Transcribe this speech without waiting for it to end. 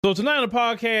So tonight on the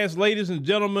podcast, ladies and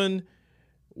gentlemen,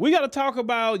 we got to talk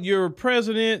about your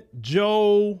president,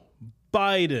 Joe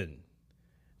Biden,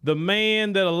 the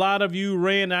man that a lot of you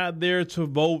ran out there to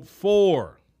vote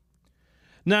for.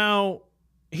 Now,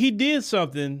 he did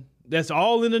something that's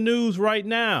all in the news right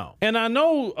now. And I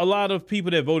know a lot of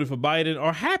people that voted for Biden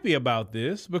are happy about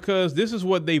this because this is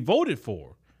what they voted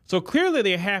for. So clearly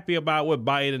they're happy about what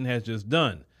Biden has just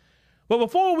done. But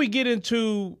before we get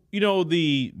into,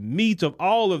 the meat of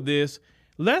all of this,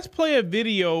 let's play a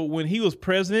video when he was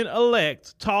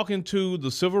president-elect talking to the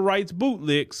civil rights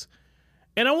bootlicks.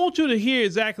 And I want you to hear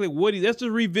exactly let's just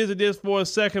revisit this for a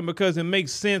second because it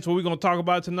makes sense what we're going to talk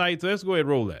about tonight. So let's go ahead and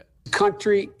roll that. The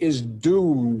country is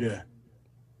doomed.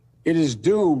 It is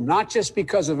doomed, not just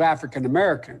because of African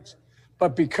Americans,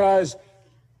 but because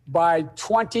by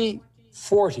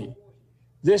 2040,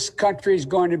 this country is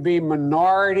going to be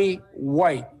minority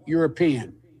white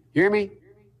European. You hear me?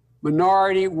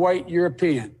 Minority white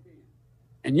European.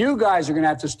 And you guys are going to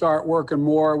have to start working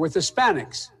more with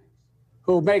Hispanics,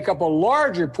 who make up a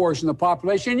larger portion of the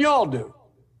population than y'all do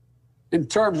in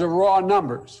terms of raw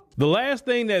numbers. The last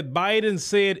thing that Biden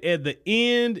said at the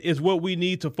end is what we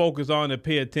need to focus on and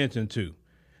pay attention to.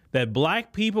 That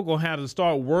black people going to have to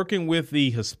start working with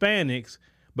the Hispanics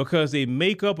because they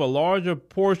make up a larger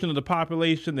portion of the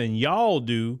population than y'all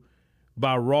do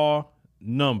by raw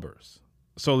numbers.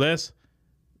 So let's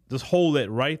just hold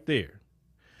that right there.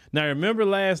 Now, remember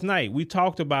last night we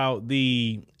talked about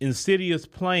the insidious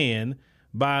plan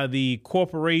by the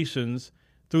corporations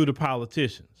through the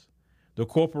politicians. The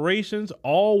corporations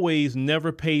always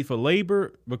never paid for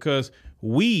labor because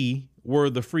we were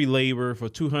the free labor for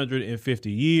 250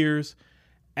 years.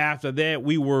 After that,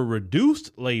 we were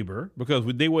reduced labor because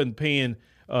they wasn't paying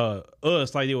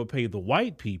us like they would pay the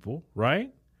white people,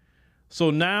 right?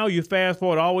 So now you fast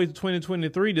forward always to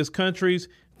 2023, this country's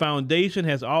foundation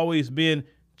has always been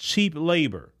cheap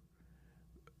labor.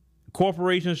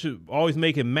 Corporations should always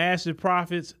making massive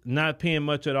profits, not paying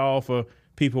much at all for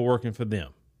people working for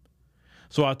them.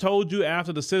 So I told you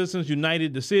after the Citizens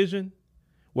United decision,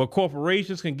 what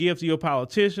corporations can give to your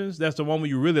politicians, that's the one where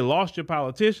you really lost your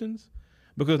politicians.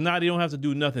 Because now they don't have to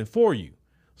do nothing for you.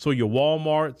 So your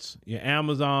Walmarts, your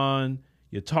Amazon,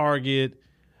 your Target,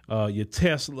 your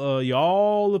Tesla,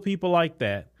 all the people like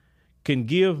that can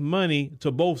give money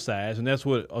to both sides. And that's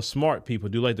what smart people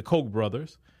do, like the Koch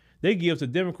brothers. They give to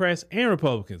Democrats and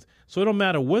Republicans. So it don't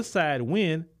matter what side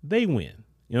win, they win.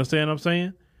 You understand what I'm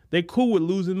saying? They cool with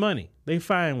losing money. They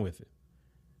fine with it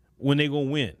when they going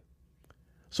to win.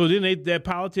 So then that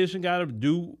politician got to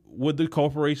do what the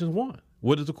corporations want.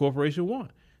 What does the corporation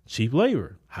want? Cheap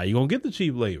labor. How you going to get the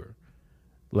cheap labor?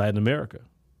 Latin America.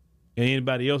 And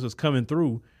anybody else that's coming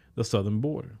through the southern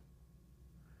border.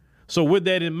 So with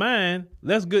that in mind,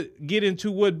 let's get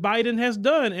into what Biden has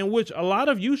done, and which a lot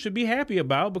of you should be happy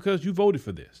about because you voted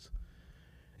for this.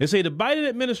 They say the Biden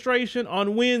administration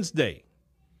on Wednesday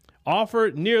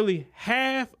offered nearly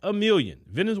 500,000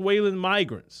 Venezuelan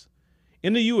migrants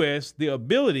in the U.S. the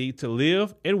ability to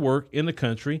live and work in the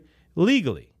country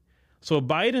legally. So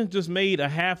Biden just made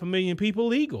 500,000 people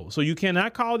legal. So you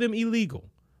cannot call them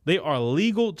illegal. They are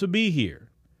legal to be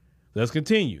here. Let's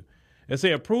continue. They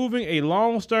say approving a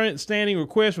long-standing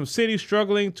request from cities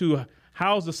struggling to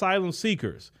house asylum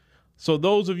seekers. So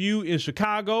those of you in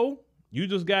Chicago, you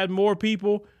just got more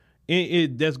people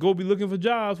that's going to be looking for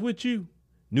jobs with you.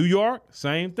 New York,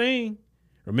 same thing.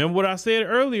 Remember what I said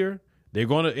earlier?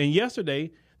 Yesterday,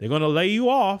 they're going to lay you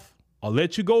off or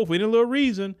let you go for any little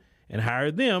reason and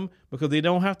hire them because they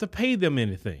don't have to pay them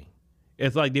anything.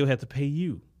 It's like they'll have to pay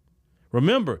you.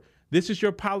 Remember, this is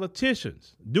your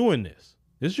politicians doing this.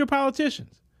 This is your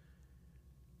politicians.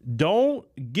 Don't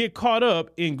get caught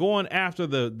up in going after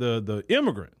the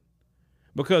immigrant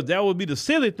because that would be the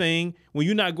silly thing when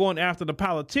you're not going after the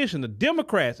politician. The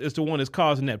Democrats is the one that's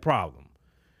causing that problem.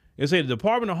 It said the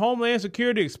Department of Homeland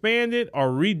Security expanded or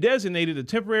redesignated the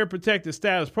Temporary Protected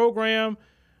Status Program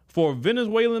for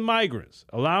Venezuelan migrants,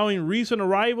 allowing recent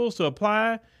arrivals to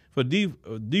apply for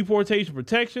deportation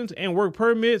protections and work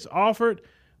permits offered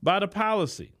by the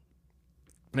policy.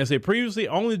 As they previously,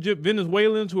 only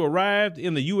Venezuelans who arrived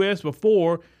in the U.S.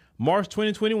 before March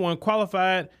 2021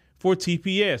 qualified for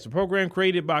TPS, a program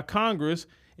created by Congress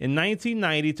in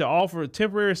 1990 to offer a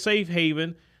temporary safe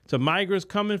haven to migrants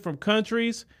coming from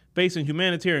countries facing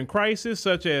humanitarian crisis,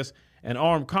 such as an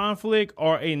armed conflict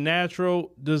or a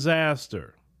natural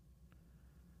disaster.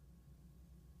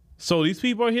 So these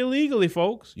people are here legally,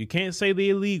 folks. You can't say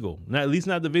they're illegal. Not, at least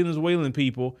not the Venezuelan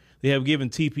people. They have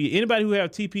given TPS. Anybody who have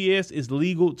TPS is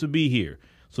legal to be here.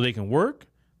 So they can work,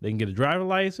 they can get a driver's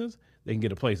license, they can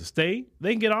get a place to stay,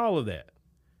 they can get all of that.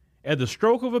 At the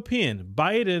stroke of a pen,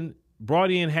 Biden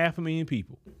brought in 500,000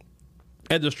 people.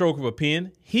 At the stroke of a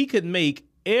pen, he could make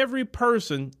every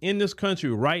person in this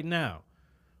country right now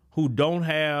who don't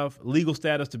have legal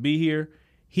status to be here,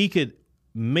 he could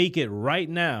make it right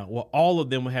now where all of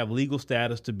them will have legal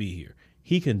status to be here.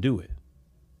 He can do it.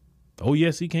 Oh,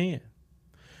 yes, he can.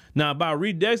 Now, by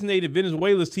redesignating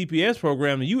Venezuela's TPS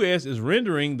program, the U.S. is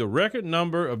rendering the record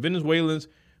number of Venezuelans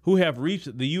who have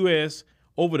reached the U.S.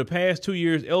 over the past 2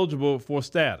 years eligible for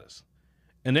status.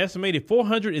 An estimated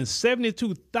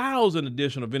 472,000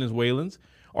 additional Venezuelans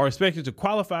are expected to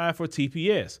qualify for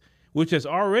TPS, which has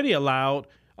already allowed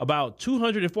about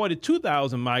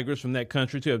 242,000 migrants from that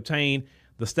country to obtain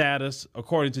the status,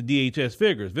 according to DHS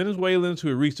figures. Venezuelans who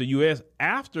have reached the U.S.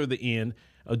 after the end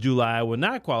of July will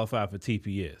not qualify for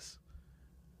TPS.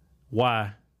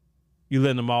 Why? You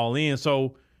letting them all in.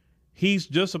 So he's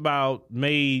just about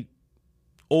made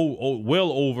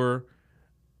well over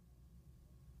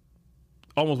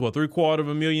almost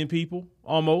 750,000 people,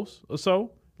 almost or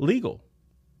so, legal.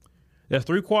 That's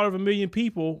 750,000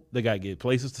 people that got to get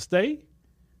places to stay,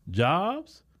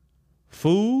 jobs,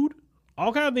 food,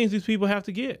 all kinds of things these people have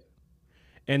to get.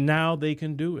 And now they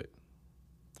can do it.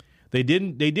 They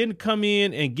didn't come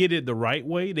in and get it the right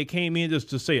way. They came in just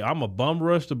to say, I'm a bum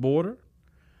rush the border.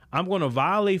 I'm going to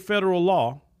violate federal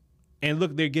law. And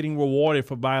look, they're getting rewarded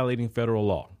for violating federal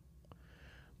law.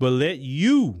 But let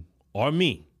you or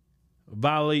me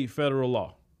violate federal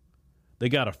law. They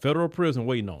got a federal prison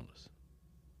waiting on us.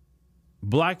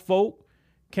 Black folk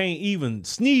can't even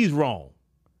sneeze wrong,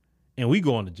 and we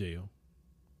going to jail.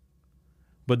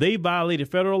 But they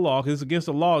violated federal law because it's against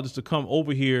the law just to come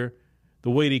over here the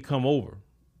way they come over.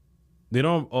 They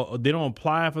don't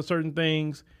apply for certain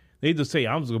things. They just say,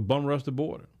 I'm just going to bum rush the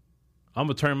border. I'm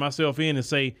going to turn myself in and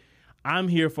say, I'm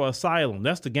here for asylum.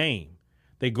 That's the game.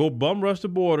 They go bum rush the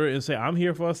border and say, I'm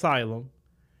here for asylum.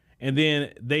 And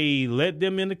then they let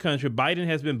them in the country. Biden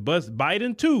has been busted.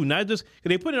 Biden, too, not just because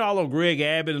they put it all on Greg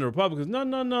Abbott and the Republicans.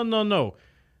 No.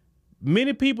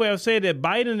 Many people have said that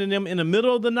Biden and them in the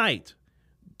middle of the night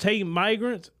take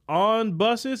migrants on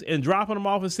buses and dropping them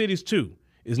off in cities, too.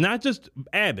 It's not just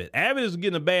Abbott. Abbott is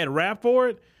getting a bad rap for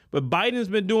it, but Biden's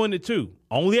been doing it, too.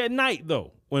 Only at night,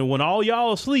 though. When all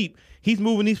y'all asleep, he's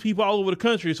moving these people all over the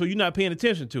country, so you're not paying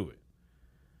attention to it.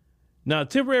 Now,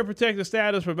 temporary protected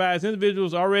status provides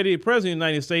individuals already present in the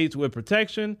United States with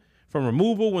protection from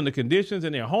removal when the conditions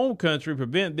in their home country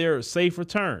prevent their safe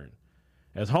return.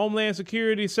 As Homeland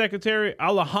Security Secretary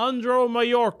Alejandro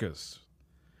Mayorkas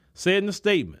said in a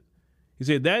statement, he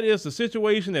said that is the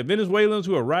situation that Venezuelans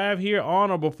who arrive here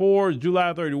on or before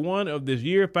July 31 of this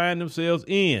year find themselves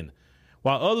in.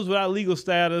 While others without legal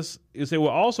status, they will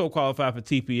also qualify for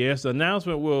TPS, the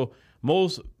announcement will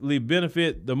mostly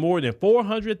benefit the more than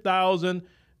 400,000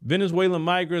 Venezuelan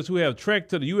migrants who have trekked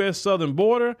to the U.S. southern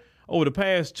border over the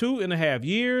past 2.5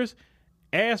 years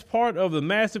as part of the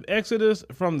massive exodus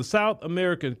from the South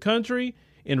American country.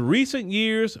 In recent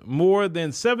years, more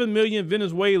than 7 million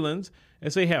Venezuelans,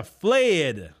 as they have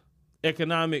fled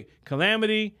economic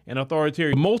calamity and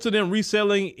authoritarian, most of them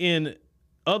resettling in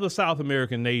other South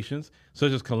American nations,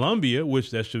 such as Colombia,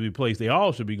 which that should be a place they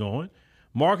all should be going,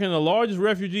 marking the largest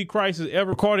refugee crisis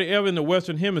recorded in the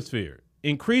Western Hemisphere.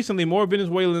 Increasingly, more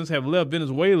Venezuelans have left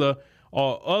Venezuela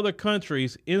or other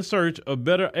countries in search of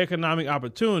better economic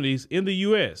opportunities in the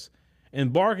U.S.,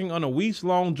 embarking on a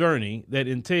weeks-long journey that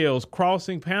entails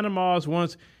crossing Panama's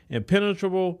once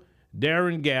impenetrable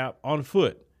Darien Gap on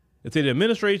foot. It's the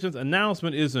administration's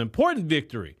announcement is an important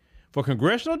victory for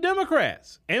congressional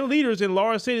Democrats and leaders in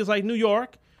large cities like New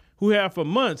York, who have for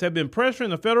months have been pressuring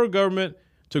the federal government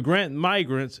to grant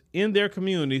migrants in their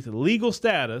communities legal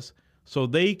status so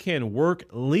they can work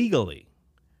legally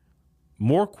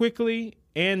more quickly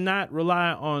and not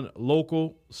rely on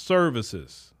local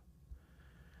services.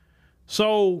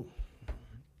 So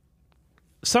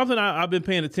something I've been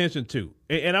paying attention to,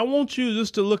 and I want you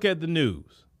just to look at the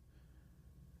news.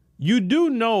 You do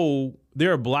know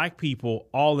there are black people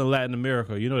all in Latin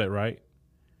America. You know that, right?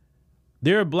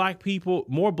 There are black people,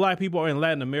 more black people are in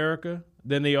Latin America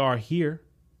than they are here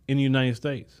in the United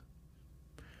States.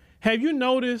 Have you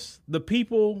noticed the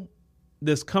people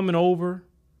that's coming over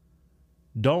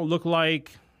don't look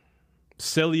like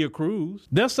Celia Cruz?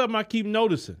 That's something I keep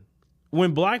noticing.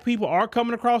 When black people are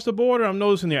coming across the border, I'm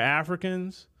noticing they're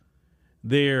Africans,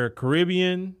 they're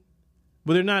Caribbean,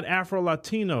 but they're not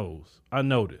Afro-Latinos, I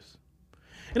notice.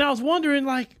 And I was wondering,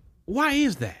 why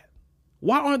is that?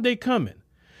 Why aren't they coming?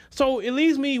 So it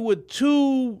leaves me with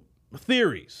two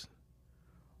theories.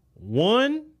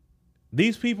 One,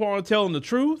 these people aren't telling the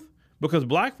truth because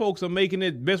black folks are making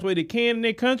it the best way they can in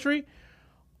their country.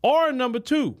 Or number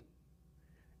two,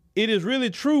 it is really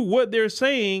true what they're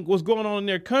saying, what's going on in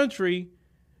their country.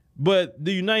 But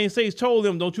the United States told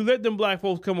them, don't you let them black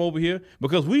folks come over here,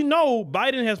 because we know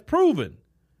Biden has proven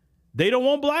they don't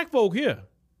want black folk here.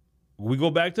 We go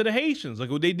back to the Haitians, like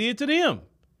what they did to them.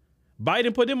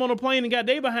 Biden put them on a plane and got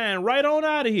they behind right on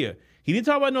out of here. He didn't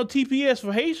talk about no TPS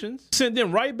for Haitians. Sent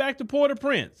them right back to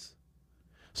Port-au-Prince.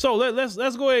 So let's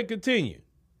go ahead and continue.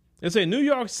 They say New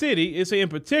York City, in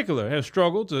particular, has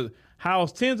struggled to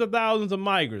house tens of thousands of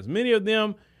migrants, many of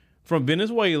them from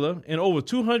Venezuela, in over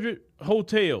 200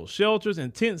 hotels, shelters,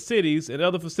 and tent cities and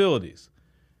other facilities.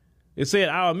 It said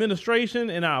our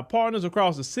administration and our partners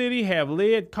across the city have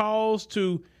led calls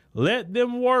to let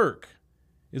them work.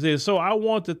 It says, so I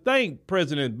want to thank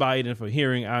President Biden for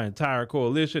hearing our entire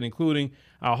coalition, including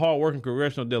our hardworking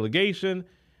congressional delegation,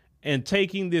 and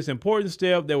taking this important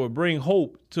step that will bring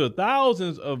hope to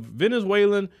thousands of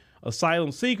Venezuelan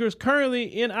asylum seekers currently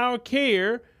in our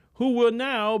care, who will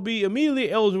now be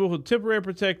immediately eligible for temporary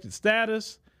protected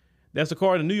status. That's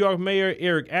according to New York Mayor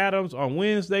Eric Adams. On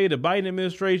Wednesday, the Biden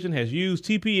administration has used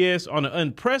TPS on an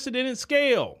unprecedented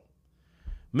scale,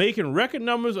 making record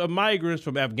numbers of migrants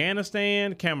from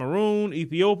Afghanistan, Cameroon,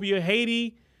 Ethiopia,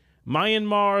 Haiti,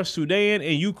 Myanmar, Sudan,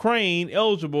 and Ukraine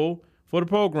eligible for the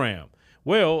program.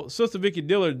 Well, Sister Vicky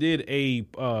Diller did a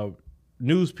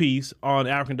news piece on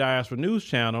African Diaspora News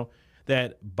Channel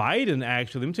that Biden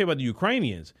actually, let me tell you about the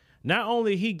Ukrainians, not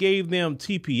only he gave them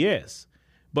TPS,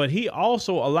 but he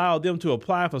also allowed them to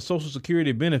apply for Social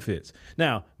Security benefits.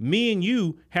 Now, me and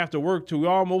you have to work till we're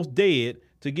almost dead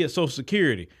to get Social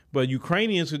Security, but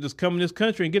Ukrainians could just come in this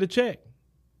country and get a check.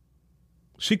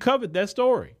 She covered that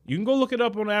story. You can go look it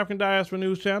up on the African Diaspora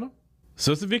News Channel.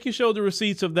 Sister Vicky showed the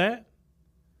receipts of that.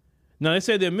 Now, they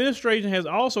said the administration has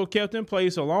also kept in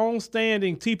place a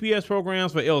long-standing TPS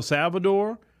programs for El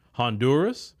Salvador,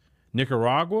 Honduras,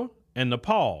 Nicaragua, and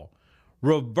Nepal,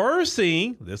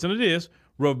 reversing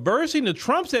the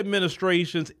Trump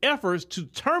administration's efforts to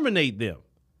terminate them.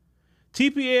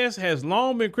 TPS has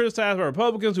long been criticized by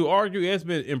Republicans who argue it's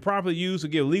been improperly used to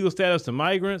give legal status to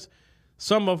migrants,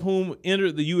 some of whom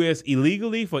entered the U.S.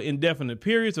 illegally for indefinite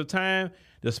periods of time,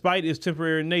 despite its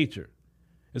temporary nature.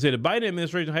 They said the Biden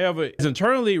administration, however, has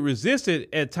internally resisted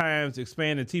at times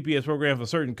expanding TPS programs for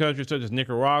certain countries, such as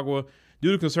Nicaragua,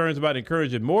 due to concerns about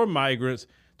encouraging more migrants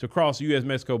to cross the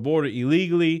U.S.-Mexico border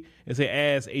illegally, as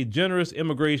a generous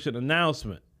immigration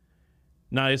announcement.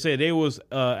 Now, they say they was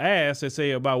asked,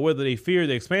 about whether they feared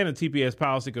the expanded TPS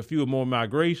policy could fuel more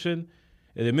migration.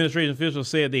 And the administration officials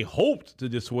said they hoped to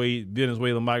dissuade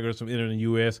Venezuelan migrants from entering the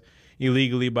U.S.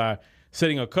 illegally by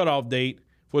setting a cutoff date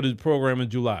for the program in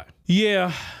July.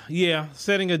 Yeah,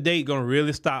 setting a date going to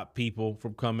really stop people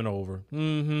from coming over.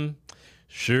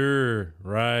 Sure,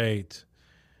 right.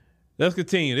 Let's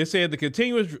continue. They said the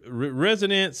continuous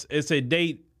residence is a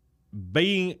date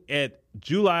being at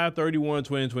July 31,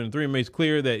 2023, makes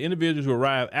clear that individuals who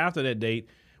arrive after that date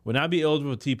will not be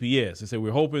eligible for TPS. They said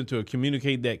we're hoping to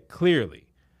communicate that clearly.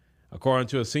 According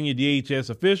to a senior DHS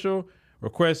official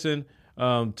requesting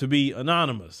to be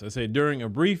anonymous. They say during a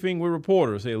briefing with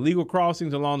reporters, illegal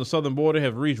crossings along the southern border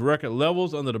have reached record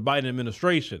levels under the Biden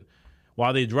administration.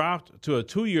 While they dropped to a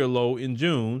 2-year low in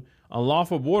June,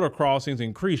 unlawful border crossings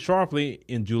increased sharply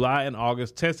in July and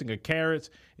August, testing a carrots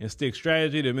and stick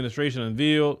strategy the administration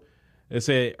unveiled, they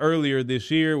said, earlier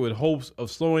this year with hopes of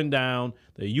slowing down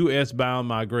the U.S.-bound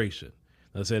migration.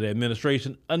 They said the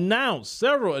administration announced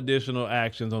several additional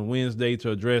actions on Wednesday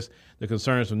to address the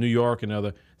concerns from New York and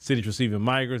other cities receiving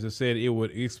migrants. It said it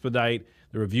would expedite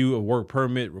the review of work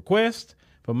permit requests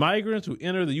for migrants who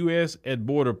enter the U.S. at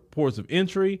border ports of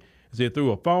entry. It said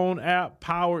through a phone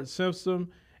app-powered system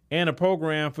and a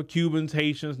program for Cubans,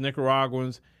 Haitians,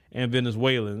 Nicaraguans, and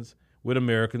Venezuelans with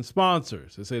American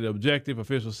sponsors. They say the objective,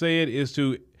 officials said, is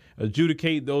to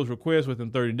adjudicate those requests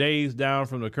within 30 days, down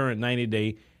from the current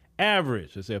 90-day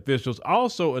average. They say officials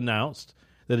also announced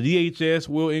that the DHS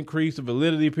will increase the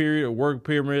validity period of work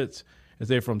permits,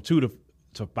 from 2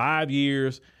 to 5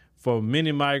 years for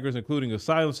many migrants, including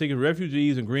asylum seekers,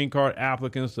 refugees, and green card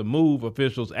applicants. The move,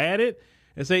 officials added,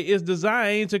 is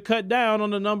designed to cut down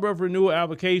on the number of renewal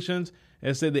applications,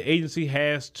 and said the agency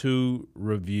has to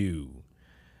review.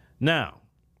 Now,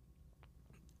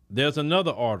 there's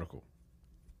another article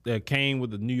that came with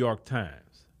the New York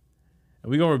Times,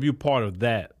 and we're going to review part of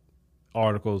that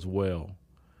article as well.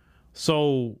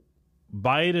 So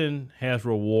Biden has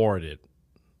rewarded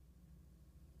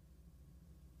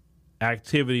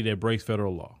activity that breaks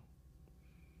federal law.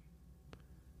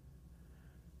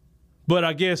 But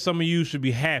I guess some of you should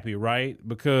be happy, right?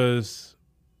 Because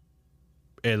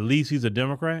at least he's a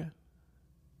Democrat.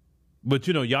 But,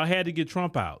 y'all had to get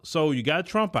Trump out. So you got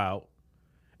Trump out,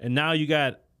 And now you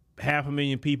got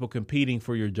 500,000 people competing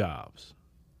for your jobs.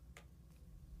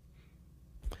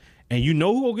 And you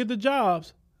know who will get the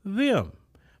jobs? Them.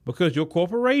 Because your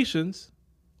corporations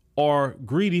are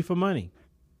greedy for money.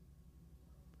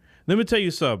 Let me tell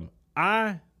you something.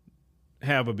 I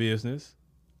have a business.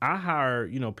 I hire,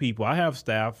 people. I have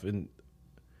staff. And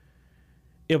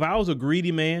if I was a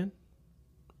greedy man,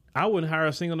 I wouldn't hire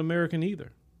a single American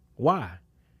either. Why?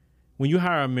 When you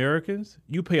hire Americans,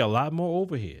 you pay a lot more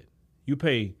overhead. You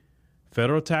pay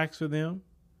federal tax for them,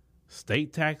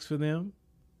 state tax for them,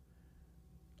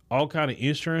 all kind of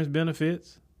insurance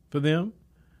benefits for them,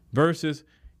 versus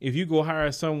if you go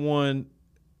hire someone,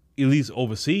 at least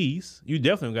overseas, you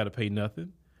definitely got to pay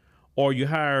nothing. Or you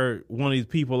hire one of these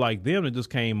people like them that just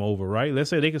came over, right? Let's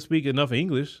say they can speak enough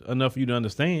English, enough for you to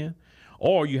understand.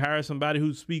 Or you hire somebody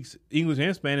who speaks English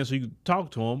and Spanish so you can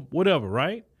talk to them, whatever,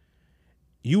 right?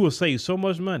 You will save so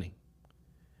much money.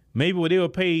 Maybe when they will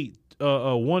pay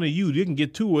one of you can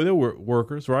get two of their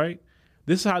workers, right?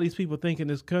 This is how these people think in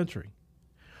this country.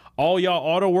 All y'all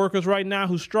auto workers right now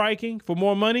who's striking for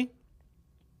more money,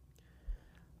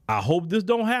 I hope this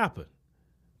don't happen.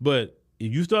 But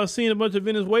if you start seeing a bunch of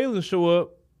Venezuelans show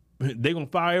up, they're going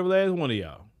to fire every last one of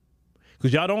y'all.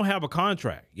 Because y'all don't have a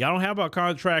contract. Y'all don't have a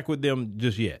contract with them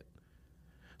just yet.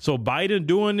 So Biden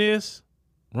doing this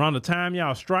around the time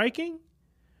y'all striking,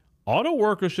 auto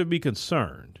workers should be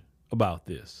concerned about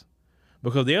this.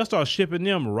 Because they'll start shipping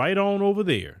them right on over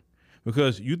there.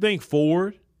 Because you think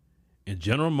Ford and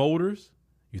General Motors,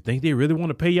 you think they really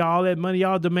want to pay y'all all that money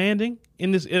y'all demanding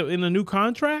in a new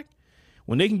contract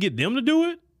when they can get them to do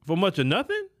it for much of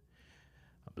nothing?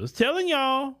 I'm just telling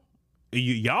y'all,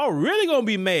 y'all really gonna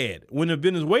be mad when the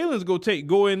Venezuelans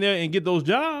go in there and get those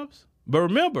jobs. But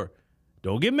remember,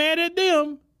 don't get mad at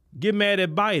them. Get mad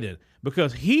at Biden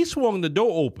because he swung the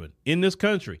door open in this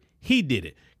country. He did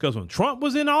it because when Trump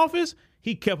was in office,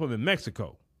 he kept them in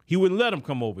Mexico. He wouldn't let them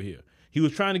come over here. He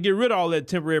was trying to get rid of all that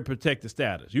temporary protected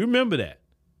status. You remember that.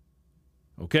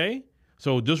 Okay?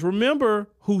 So just remember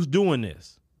who's doing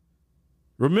this.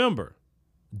 Remember,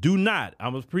 do not,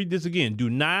 I'm going to repeat this again, do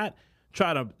not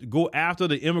try to go after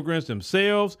the immigrants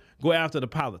themselves, go after the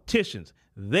politicians.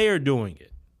 They're doing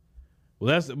it.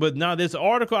 Well, but now this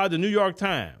article out of the New York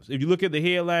Times, if you look at the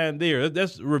headline there,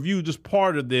 let's review just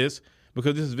part of this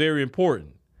because this is very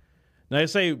important. Now they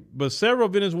say, but several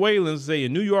Venezuelans say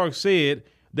in New York said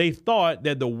they thought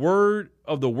that the word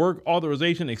of the work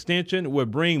authorization extension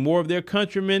would bring more of their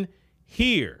countrymen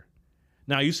here.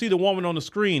 Now you see the woman on the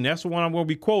screen. That's the one I'm going to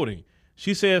be quoting.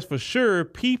 She says for sure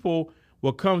people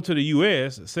will come to the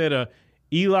U.S. It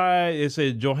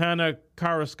said Johanna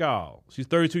Carrascal. She's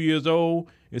 32 years old.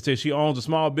 It says she owns a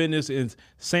small business in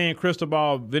San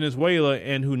Cristobal, Venezuela,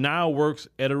 and who now works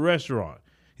at a restaurant.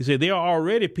 He said there are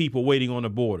already people waiting on the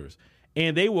borders,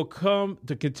 and they will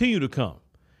continue to come.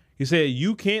 He said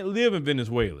you can't live in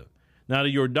Venezuela. Now,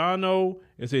 the Giordano,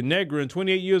 it's a Negrin,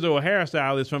 28 years old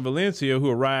hairstylist from Valencia who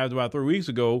arrived about 3 weeks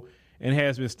ago and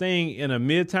has been staying in a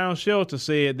midtown shelter,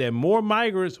 said that more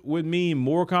migrants would mean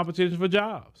more competition for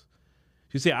jobs.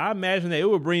 She said, I imagine that it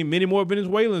would bring many more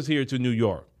Venezuelans here to New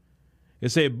York. It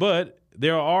said, but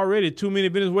there are already too many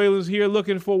Venezuelans here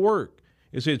looking for work.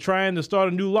 It said, trying to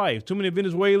start a new life. Too many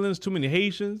Venezuelans, too many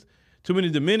Haitians, too many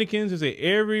Dominicans. It said,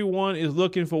 everyone is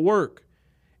looking for work.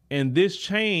 And this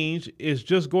change is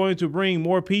just going to bring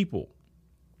more people.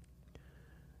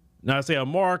 Now, I say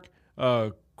Mark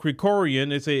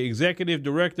Krikorian, it's a executive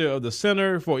director of the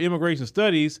Center for Immigration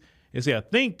Studies. It's a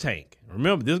think tank.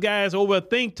 Remember, this guy is over a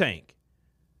think tank.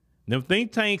 Them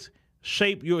think tanks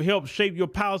help shape your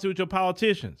policy with your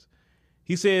politicians.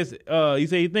 He says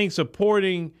he thinks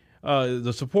supporting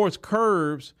the supports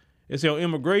curbs. It's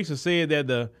immigration said that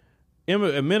the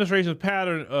administration's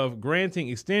pattern of granting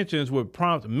extensions would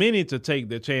prompt many to take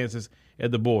their chances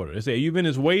at the border. It said, you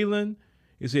Venezuelan?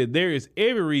 It said, there is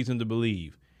every reason to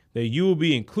believe that you will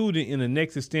be included in the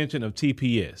next extension of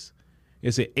TPS.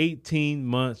 It's at 18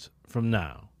 months from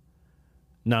now.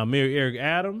 Now, Mayor Eric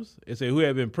Adams, it said, who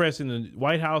had been pressing the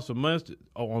White House for months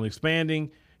on expanding,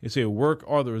 it said, work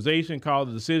authorization, called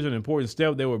the decision an important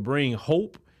step that would bring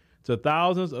hope to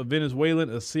thousands of Venezuelan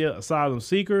asylum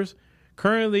seekers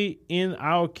currently in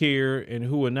our care and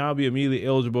who will now be immediately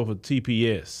eligible for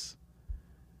TPS.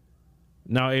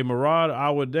 Now, a Murad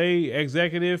Awadeh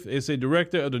executive is a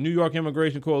director of the New York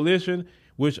Immigration Coalition,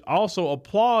 which also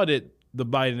applauded the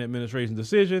Biden administration's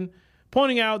decision,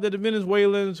 pointing out that the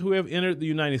Venezuelans who have entered the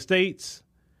United States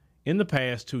in the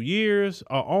past 2 years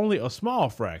are only a small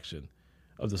fraction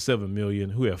of the 7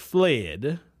 million who have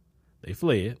fled. They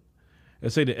fled. They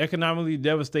say the economically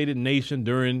devastated nation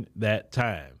during that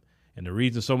time. And the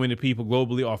reason so many people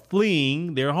globally are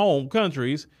fleeing their home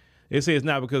countries, they say it's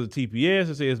not because of TPS.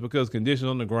 They say it's because conditions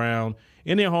on the ground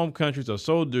in their home countries are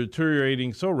so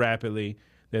deteriorating so rapidly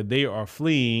that they are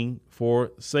fleeing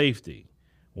for safety.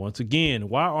 Once again,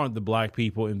 why aren't the black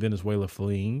people in Venezuela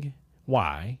fleeing?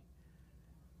 Why?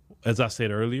 As I said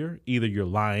earlier, either you're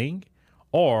lying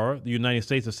or the United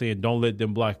States are saying, don't let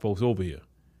them black folks over here.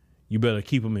 You better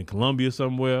keep them in Colombia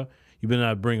somewhere. You better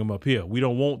not bring them up here. We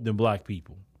don't want them black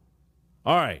people.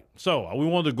 All right. So we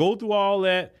wanted to go through all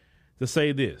that to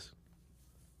say this.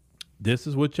 This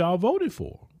is what y'all voted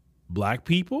for. Black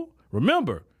people.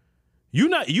 Remember,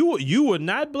 you were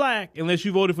not black unless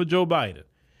you voted for Joe Biden.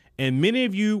 And many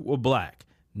of you were black.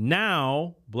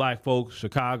 Now, black folks,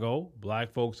 Chicago,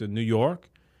 black folks in New York.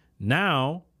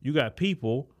 Now you got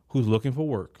people who's looking for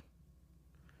work.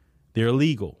 They're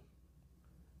legal.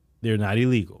 They're not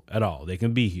illegal at all. They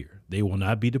can be here. They will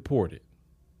not be deported.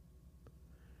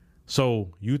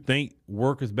 So you think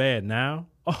work is bad now?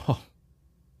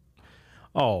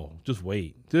 Oh, just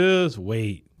wait. Just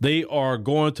wait. They are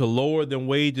going to lower them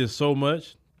wages so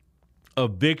much.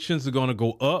 Evictions are going to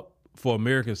go up for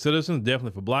American citizens,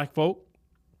 definitely for black folk.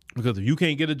 Because if you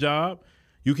can't get a job,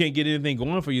 you can't get anything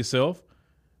going for yourself,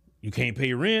 you can't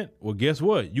pay rent, well, guess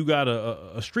what? You got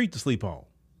a street to sleep on.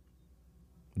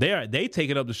 They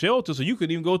taking up the shelter, so you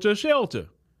couldn't even go to a shelter.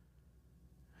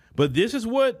 But this is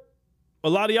what a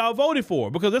lot of y'all voted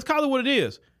for, because that's kind of what it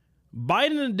is.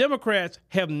 Biden and the Democrats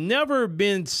have never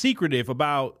been secretive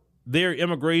about their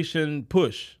immigration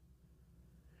push.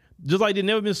 Just like they've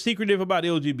never been secretive about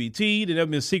LGBT, they've never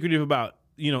been secretive about,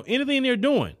 anything they're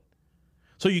doing.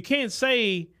 So you can't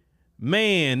say,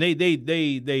 man, they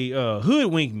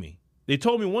hoodwinked me. They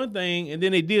told me one thing and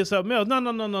then they did something else.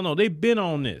 No. They've been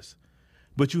on this.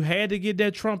 But you had to get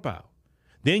that Trump out.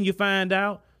 Then you find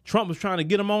out Trump was trying to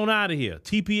get them on out of here.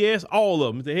 TPS, all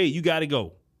of them. Say, hey, you got to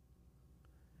go.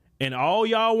 And all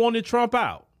y'all wanted Trump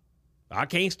out. I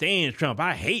can't stand Trump.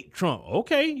 I hate Trump.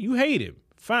 Okay, you hate him.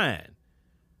 Fine.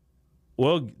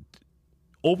 Well,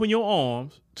 open your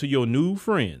arms to your new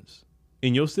friends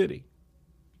in your city.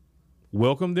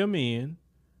 Welcome them in.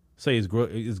 Say it's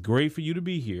great for you to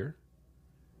be here.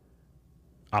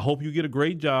 I hope you get a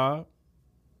great job.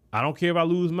 I don't care if I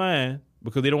lose mine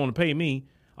because they don't want to pay me.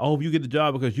 I hope you get the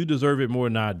job because you deserve it more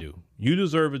than I do. You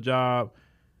deserve a job.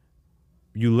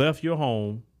 You left your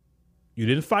home. You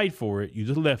didn't fight for it. You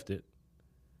just left it.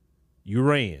 You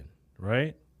ran,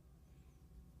 right?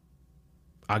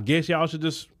 I guess y'all should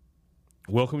just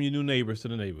welcome your new neighbors to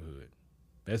the neighborhood.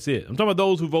 That's it. I'm talking about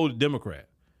those who voted Democrat,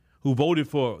 who voted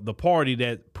for the party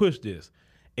that pushed this.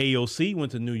 AOC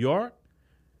went to New York.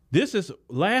 This is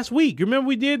last week. You remember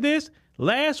we did this?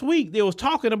 Last week they was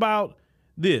talking about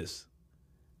this.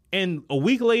 And a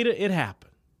week later it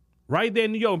happened. Right there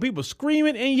in New York. And people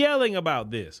screaming and yelling about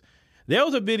this. There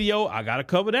was a video. I got to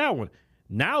cover that one.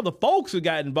 Now the folks have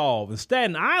got involved in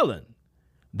Staten Island.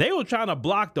 They were trying to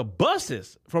block the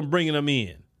buses from bringing them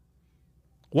in.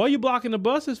 What are you blocking the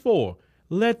buses for?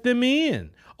 Let them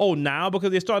in. Oh, now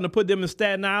because they're starting to put them in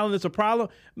Staten Island, it's a problem.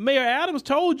 Mayor Adams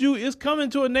told you it's coming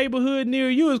to a neighborhood near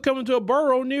you. It's coming to a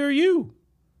borough near you.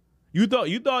 You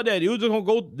thought that it was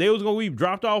just they was gonna be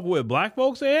dropped off where black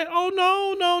folks at? Oh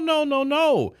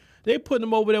no. They putting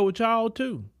them over there with y'all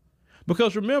too.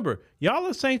 Because remember, y'all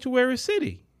a sanctuary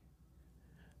city.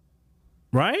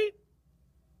 Right?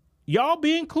 Y'all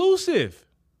be inclusive.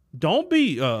 Don't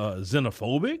be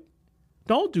xenophobic.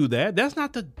 Don't do that. That's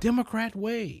not the Democrat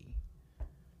way.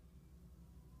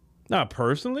 Now,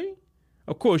 personally,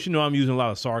 of course, I'm using a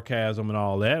lot of sarcasm and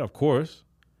all that, of course.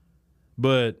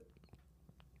 But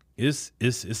it's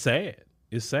sad.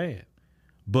 It's sad.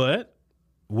 But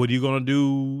what are you going to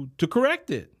do to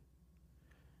correct it?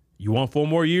 You want 4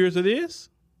 more years of this?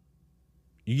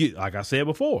 You get, like I said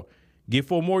before, get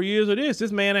 4 more years of this.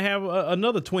 This man will have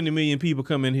another 20 million people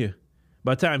come in here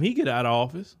by the time he get out of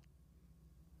office.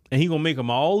 And he going to make them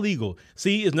all legal.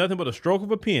 See, it's nothing but a stroke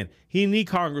of a pen. He need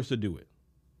Congress to do it.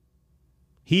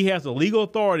 He has the legal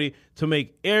authority to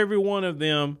make every one of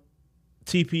them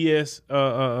TPS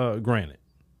granted.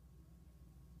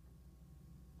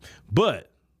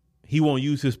 But he won't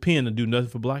use his pen to do nothing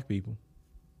for black people.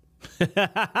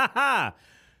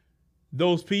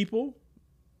 Those people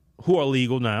who are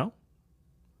legal now,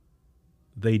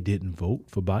 they didn't vote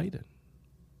for Biden.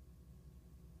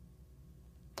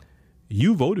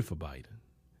 You voted for Biden.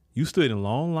 You stood in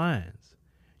long lines.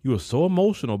 You were so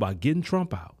emotional about getting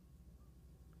Trump out.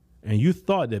 And you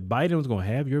thought that Biden was going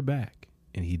to have your back,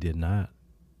 and he did not.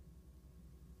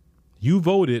 You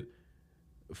voted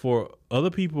for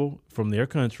other people from their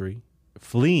country,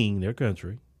 fleeing their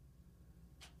country.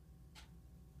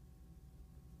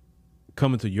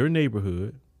 coming to your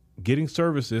neighborhood, getting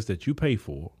services that you pay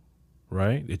for,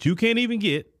 right? That you can't even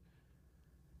get.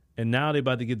 And now they're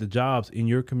about to get the jobs in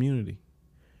your community.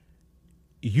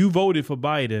 You voted for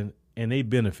Biden and they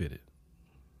benefited.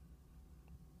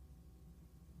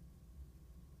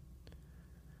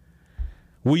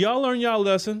 Will y'all learn y'all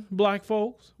lesson, black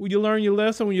folks? Will you learn your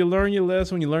lesson? When you learn your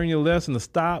lesson, when you learn your lesson, to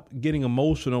stop getting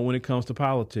emotional when it comes to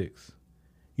politics.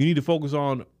 You need to focus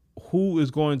on who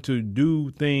is going to do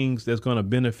things that's going to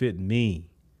benefit me.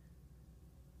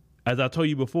 As I told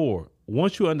you before,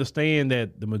 once you understand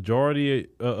that the majority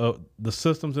of the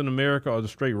systems in America are the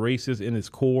straight racist in its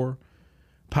core,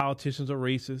 politicians are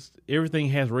racist, everything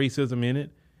has racism in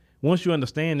it. Once you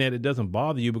understand that, it doesn't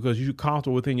bother you because you're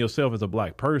comfortable within yourself as a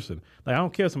black person. Like, I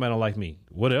don't care if somebody don't like me.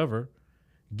 Whatever.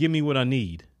 Give me what I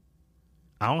need.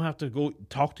 I don't have to go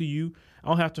talk to you. I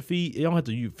don't have to feed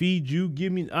you.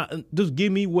 Just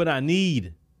give me what I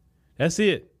need. That's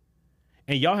it.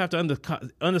 And y'all have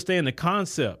to understand the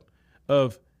concept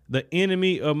of the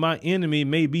enemy of my enemy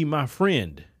may be my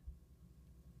friend.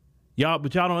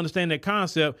 But y'all don't understand that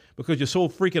concept because you're so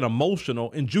freaking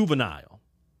emotional and juvenile.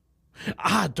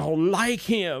 I don't like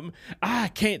him. I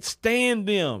can't stand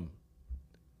them.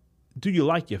 Do you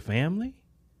like your family?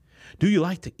 Do you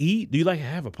like to eat? Do you like to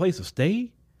have a place to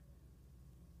stay?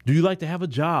 Do you like to have a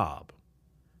job?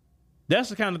 That's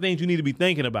the kind of things you need to be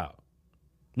thinking about.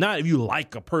 Not if you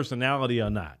like a personality or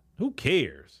not. Who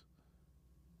cares?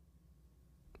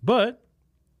 But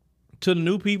to the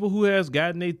new people who has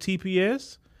gotten a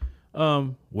TPS,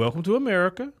 welcome to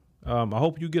America. I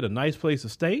hope you get a nice place to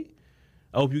stay.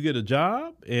 I hope you get a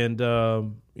job and,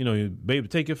 you be able to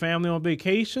take your family on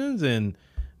vacations and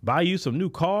buy you some new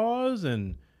cars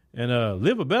and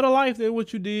live a better life than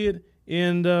what you did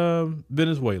in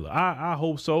Venezuela. I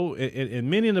hope so. And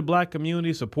many in the black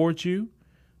community support you,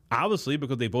 obviously,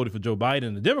 because they voted for Joe Biden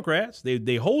and the Democrats.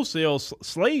 They wholesale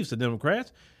slaves to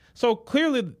Democrats. So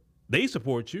clearly they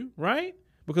support you, right?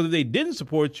 Because if they didn't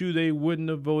support you, they wouldn't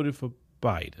have voted for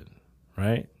Biden,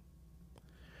 right?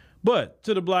 But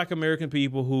to the black American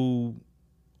people who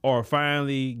are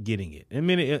finally getting it, and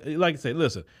many, like I say,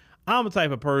 listen, I'm the type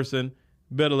of person,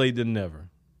 better late than never.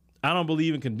 I don't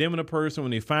believe in condemning a person when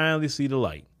they finally see the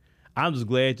light. I'm just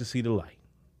glad to see the light.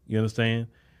 You understand?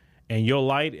 And your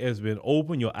light has been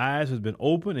open, your eyes has been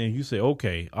open, and you say,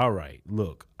 okay, all right,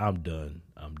 look, I'm done.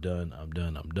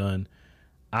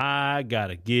 I got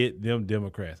to get them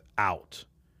Democrats out.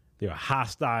 They're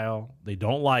hostile. They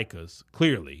don't like us,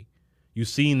 clearly. You've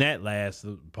seen that last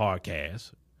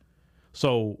podcast.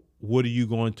 So what are you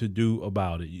going to do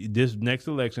about it? This next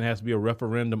election has to be a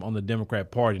referendum on the Democrat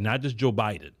Party, not just Joe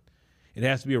Biden. It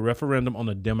has to be a referendum on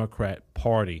the Democrat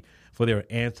Party for their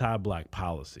anti-black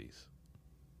policies.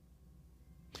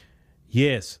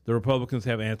 Yes, the Republicans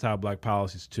have anti-black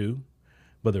policies too,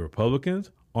 but the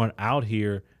Republicans aren't out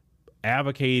here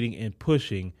advocating and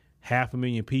pushing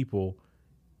 500,000 people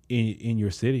in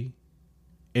your city.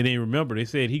 And then remember, they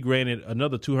said he granted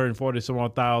another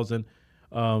 240,000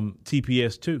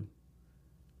 TPS too.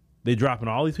 They're dropping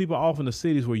all these people off in the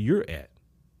cities where you're at.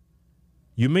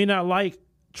 You may not like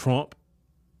Trump,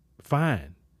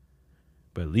 fine.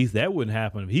 But at least that wouldn't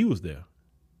happen if he was there.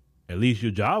 At least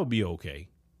your job would be okay.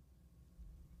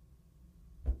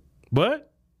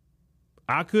 But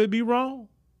I could be wrong.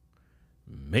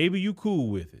 Maybe you cool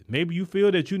with it. Maybe you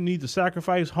feel that you need to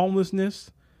sacrifice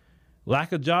homelessness,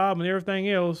 lack of job, and everything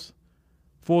else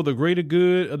for the greater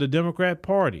good of the Democrat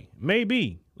Party.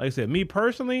 Maybe. Like I said, me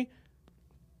personally,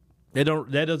 that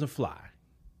doesn't fly.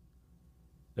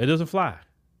 That doesn't fly.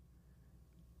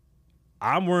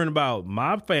 I'm worrying about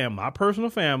my personal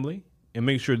family, and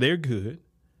make sure they're good.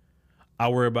 I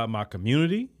worry about my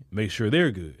community, make sure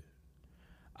they're good.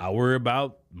 I worry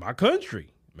about my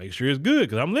country, make sure it's good,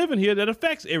 because I'm living here. That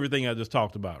affects everything I just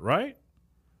talked about, right?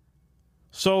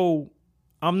 So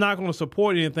I'm not going to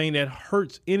support anything that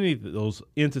hurts any of those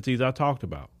entities I talked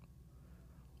about,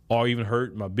 or even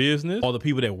hurt my business or the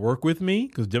people that work with me,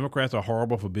 because Democrats are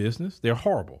horrible for business. They're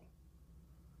horrible.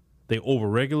 They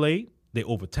overregulate. They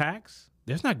overtax.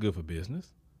 That's not good for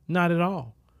business. Not at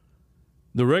all.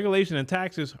 The regulation and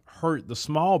taxes hurt the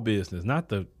small business, not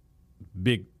the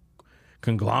big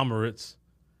conglomerates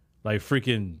like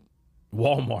freaking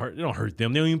Walmart. They don't hurt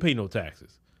them. They don't even pay no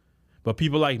taxes. But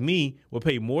people like me will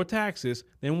pay more taxes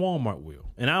than Walmart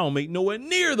will. And I don't make nowhere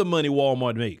near the money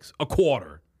Walmart makes, a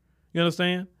quarter. You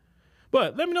understand?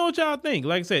 But let me know what y'all think.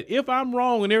 Like I said, if I'm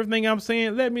wrong in everything I'm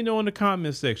saying, let me know in the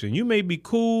comment section. You may be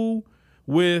cool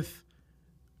with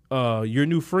your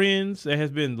new friends that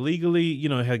has been legally,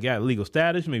 have got legal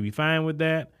status. You may be fine with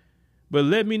that. But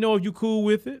let me know if you cool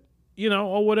with it.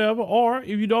 or whatever, or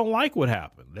if you don't like what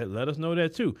happened, let us know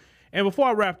that too. And before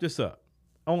I wrap this up,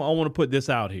 I want to put this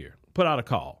out here, put out a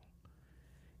call.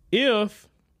 If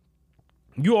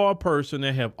you are a person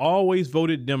that have always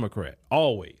voted Democrat,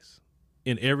 always,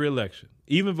 in every election,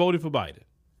 even voted for Biden,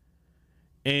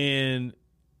 and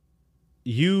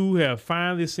you have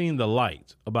finally seen the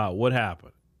light about what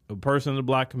happened, a person in the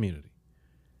black community,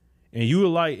 and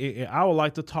I would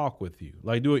like to talk with you,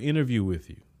 like do an interview with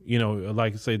you,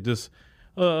 like say this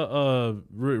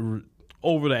over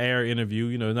the air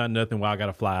interview, not nothing where I got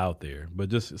to fly out there, but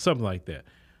just something like that.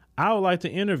 I would like to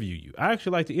interview you. I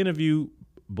actually like to interview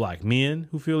black men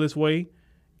who feel this way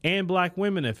and black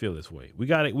women that feel this way. We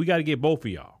got to get both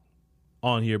of y'all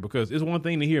on here, because it's one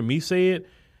thing to hear me say it,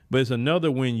 but it's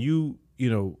another when you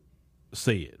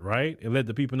say it, right? And let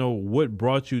the people know what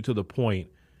brought you to the point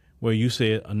where you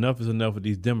said enough is enough of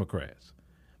these Democrats.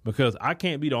 Because I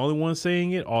can't be the only one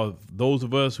saying it, or those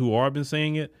of us who are been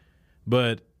saying it,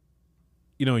 but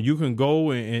you can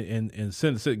go and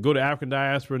go to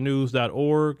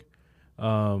AfricanDiasporaNews.org,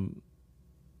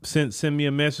 send me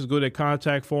a message, go to that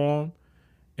contact form,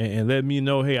 and let me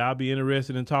know, hey, I'll be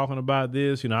interested in talking about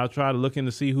this. I'll try to look in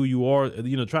to see who you are,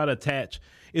 try to attach.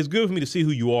 It's good for me to see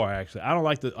who you are, actually. I don't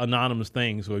like the anonymous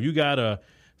thing. So if you got a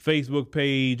Facebook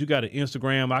page, you got an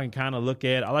Instagram, I can kind of look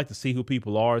at. I like to see who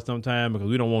people are sometimes, because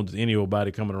we don't want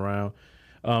anybody coming around.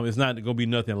 It's not going to be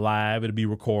nothing live. It'll be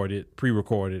recorded,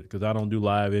 pre-recorded, because I don't do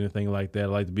live anything like that. I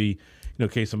like to be, in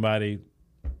case somebody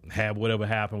have whatever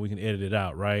happened, we can edit it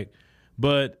out, right?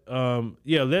 But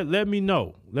let me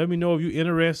know. Let me know if you're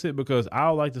interested, because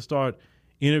I would like to start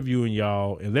interviewing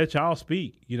y'all and let y'all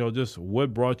speak. Just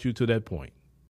what brought you to that point.